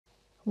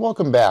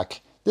Welcome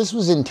back. This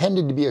was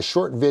intended to be a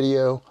short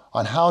video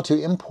on how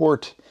to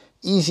import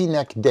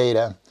EZNEC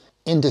data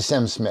into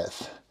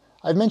SimSmith.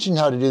 I've mentioned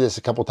how to do this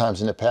a couple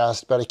times in the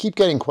past, but I keep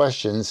getting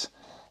questions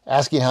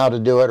asking how to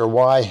do it or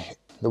why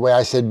the way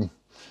I said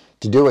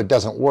to do it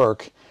doesn't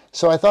work.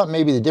 So I thought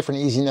maybe the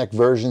different EZNEC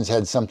versions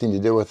had something to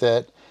do with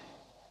it.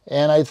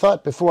 And I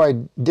thought before I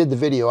did the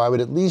video, I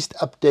would at least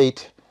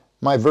update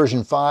my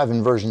version 5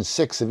 and version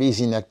 6 of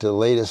EZNEC to the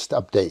latest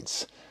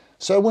updates.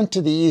 So I went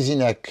to the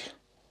EZNEC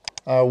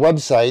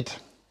website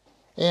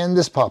and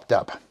this popped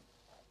up.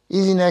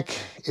 EZNEC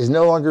is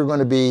no longer going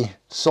to be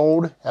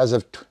sold as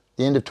of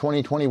the end of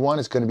 2021.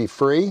 It's going to be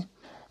free.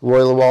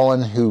 Roy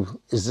Llewellyn, who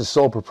is the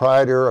sole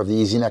proprietor of the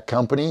EZNEC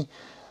company,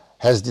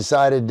 has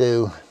decided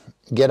to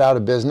get out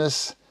of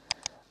business.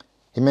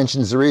 He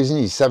mentions the reason.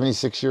 He's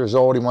 76 years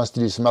old. He wants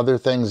to do some other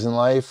things in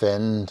life,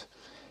 and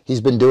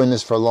he's been doing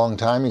this for a long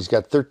time. He's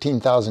got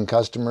 13,000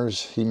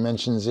 customers, he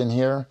mentions in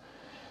here.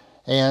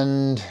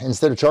 And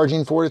instead of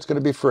charging for it, it's going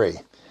to be free.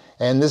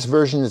 And this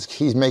version that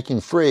he's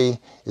making free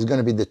is going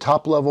to be the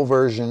top level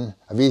version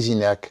of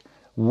EZNEC,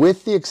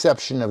 with the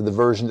exception of the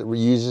version that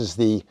uses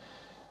the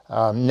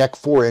NEC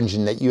 4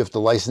 engine that you have to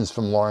license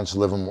from Lawrence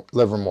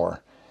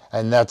Livermore.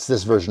 And that's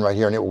this version right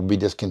here, and it will be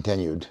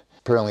discontinued.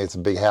 Apparently it's a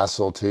big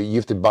hassle you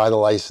have to buy the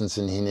license,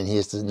 and he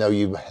has to know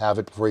you have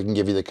it before he can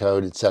give you the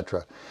code,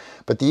 etc.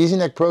 But the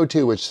EZNEC Pro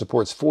 2, which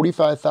supports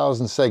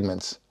 45,000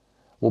 segments,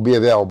 will be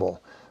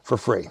available for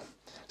free.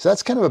 So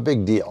that's kind of a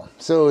big deal.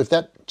 So if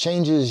that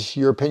changes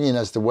your opinion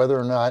as to whether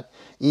or not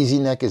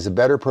EZNEC is a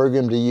better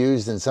program to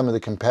use than some of the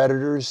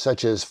competitors,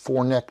 such as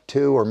 4NEC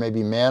 2 or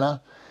maybe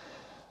Mana,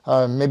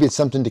 maybe it's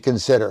something to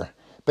consider.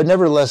 But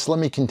nevertheless, let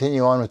me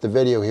continue on with the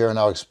video here, and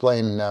I'll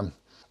explain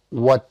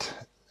what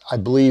I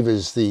believe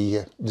is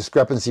the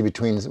discrepancy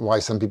between why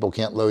some people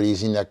can't load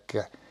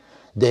EZNEC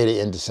data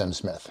into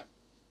SimSmith.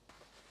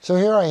 So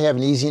here I have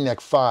an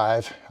EZNEC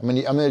 5. I'm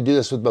going to do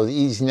this with both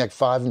EZNEC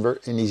 5 and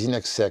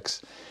EZNEC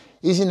 6.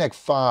 EZNEC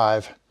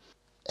 5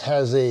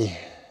 has a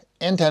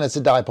antenna. It's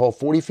a dipole,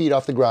 40 feet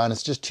off the ground.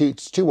 It's just two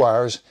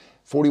wires,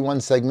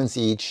 41 segments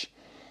each.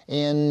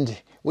 And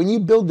when you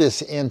build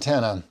this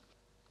antenna,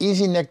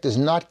 EZNEC does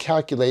not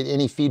calculate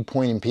any feed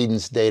point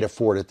impedance data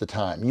for it at the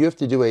time. You have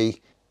to do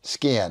a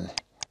scan.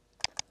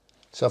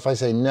 So if I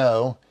say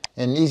no,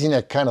 and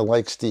EZNEC kind of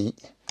likes to,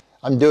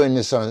 I'm doing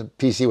this on a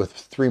PC with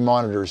 3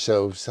 monitors,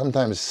 so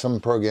sometimes some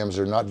programs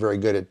are not very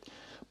good at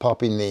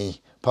popping the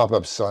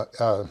pop-ups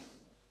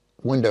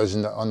windows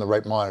on the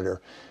right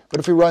monitor. But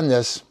if we run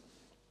this,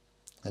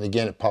 and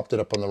again it popped it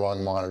up on the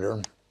wrong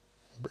monitor,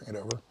 bring it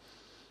over,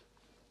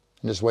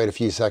 and just wait a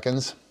few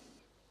seconds.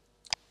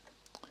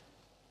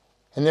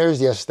 And there's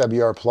the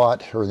SWR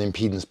plot, or the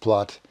impedance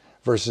plot,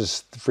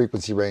 versus the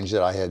frequency range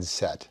that I had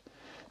set.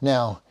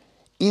 Now,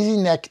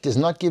 EZNEC does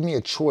not give me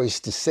a choice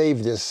to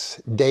save this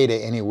data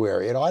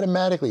anywhere. It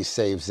automatically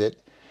saves it,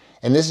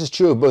 and this is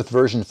true of both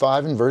version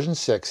 5 and version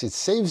 6. It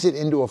saves it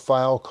into a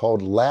file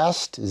called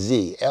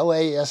LASTZ,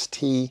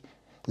 L-A-S-T-Z,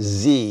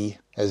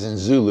 as in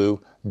Zulu,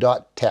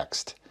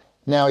 .text.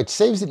 Now, it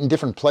saves it in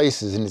different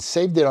places, and it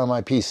saved it on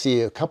my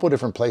PC a couple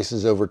different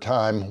places over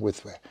time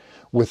with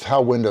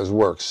how Windows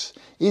works.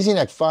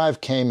 EZNEC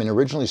 5 came and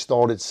originally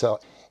installed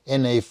itself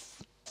in a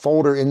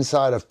folder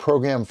inside of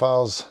program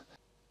files,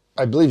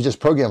 I believe just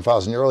program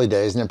files in the early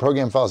days, and then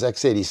program files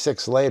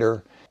x86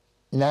 later.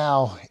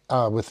 Now,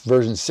 with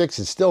version 6,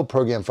 it's still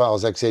program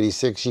files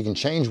x86. You can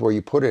change where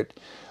you put it,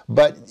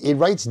 but it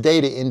writes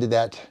data into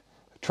that,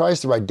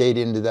 tries to write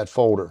data into that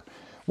folder.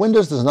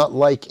 Windows does not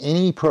like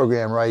any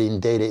program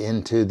writing data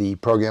into the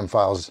program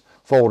files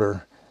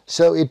folder,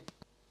 so it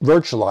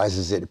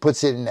virtualizes it. It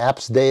puts it in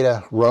apps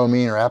data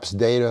roaming or apps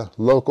data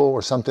local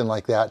or something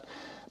like that.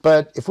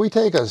 But if we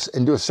take us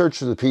and do a search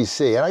for the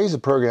PC, and I use a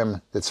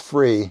program that's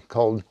free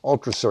called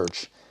Ultra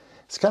Search.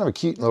 It's kind of a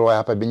cute little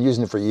app. I've been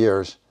using it for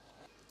years.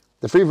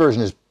 The free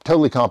version is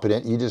totally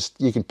competent. You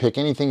can pick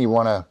anything you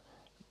want to,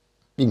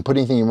 you can put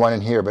anything you want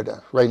in here, but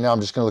right now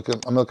I'm just going to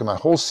look at my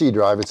whole C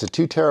drive. It's a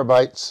 2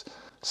 terabytes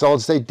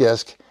solid state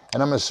disk,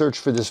 and I'm going to search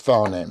for this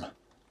file name,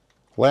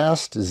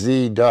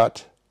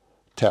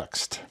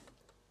 lastz.text.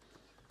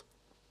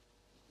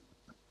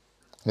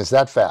 And it's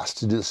that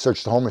fast to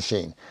search the whole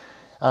machine.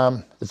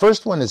 The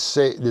first one that's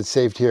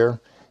saved here,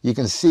 you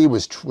can see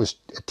was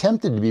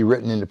attempted to be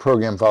written into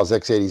program files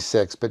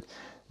x86, but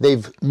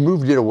they've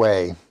moved it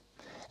away.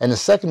 And the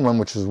second one,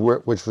 which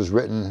was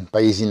written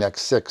by EZNEC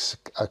 6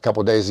 a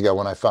couple days ago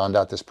when I found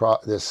out this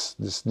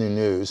new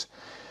news,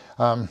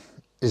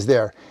 is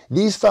there.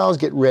 These files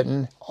get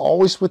written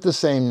always with the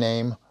same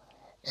name,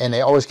 and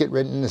they always get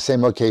written in the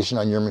same location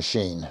on your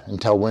machine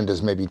until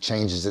Windows maybe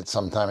changes it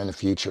sometime in the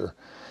future.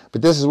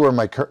 But this is where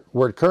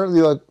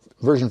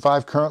version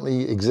 5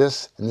 currently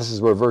exists, and this is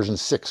where version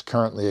 6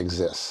 currently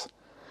exists.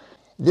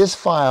 This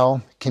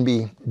file can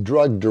be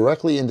drugged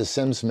directly into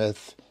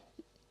SimSmith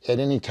at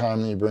any time.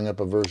 Let me bring up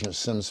a version of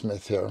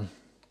SimSmith here.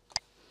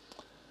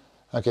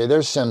 Okay,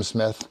 there's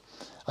SimSmith.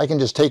 I can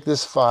just take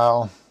this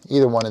file,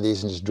 either one of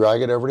these, and just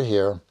drag it over to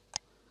here,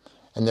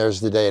 and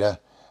there's the data.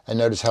 And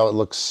notice how it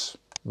looks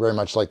very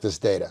much like this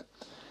data.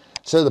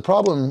 So the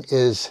problem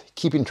is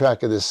keeping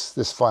track of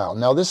this file.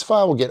 Now this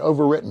file will get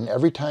overwritten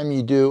every time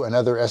you do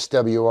another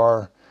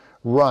SWR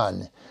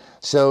run.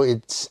 So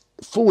it's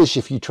foolish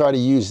if you try to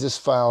use this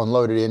file and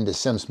load it into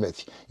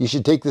SimSmith. You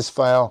should take this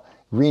file,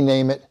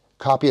 rename it,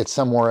 copy it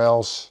somewhere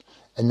else,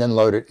 and then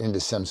load it into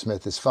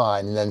SimSmith. It's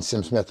fine, and then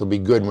SimSmith will be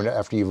good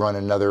after you run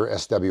another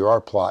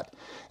SWR plot.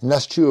 And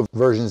that's true of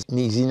versions in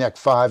EZNEC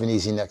 5 and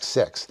EZNEC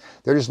 6.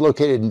 They're just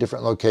located in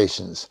different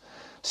locations.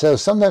 So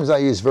sometimes I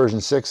use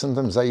version 6,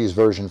 sometimes I use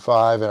version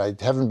 5, and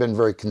I haven't been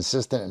very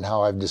consistent in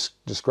how I've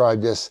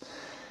described this.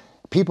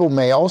 People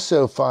may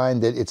also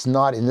find that it's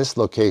not in this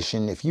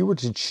location. If you were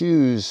to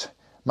choose,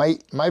 my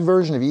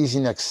version of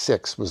EZNEC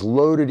 6 was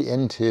loaded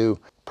into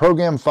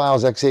Program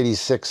Files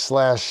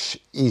x86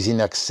 /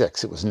 EZNEC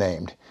 6, it was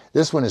named.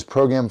 This one is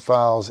Program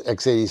Files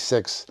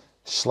x86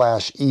 /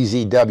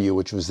 EZW,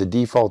 which was the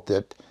default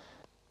that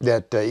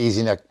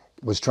EZNEC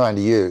was trying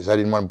to use. I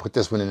didn't want to put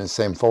this one in the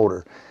same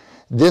folder.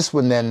 This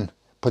one then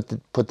put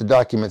the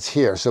documents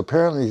here. So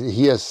apparently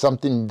he has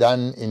something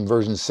done in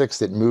version 6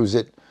 that moves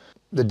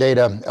the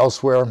data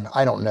elsewhere.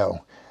 I don't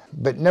know.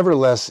 But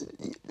nevertheless,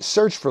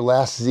 search for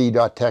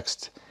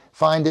lastz.txt,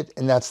 find it,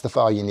 and that's the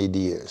file you need to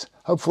use.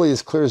 Hopefully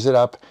this clears it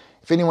up.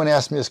 If anyone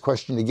asks me this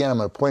question again, I'm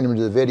going to point them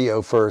to the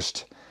video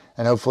first,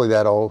 and hopefully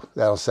that'll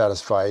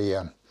satisfy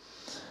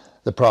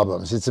the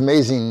problems. It's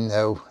amazing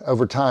though,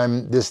 over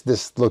time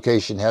this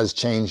location has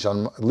changed,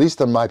 at least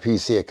on my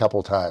PC, a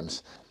couple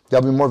times.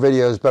 There'll be more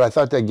videos, but I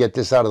thought I'd get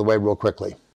this out of the way real quickly.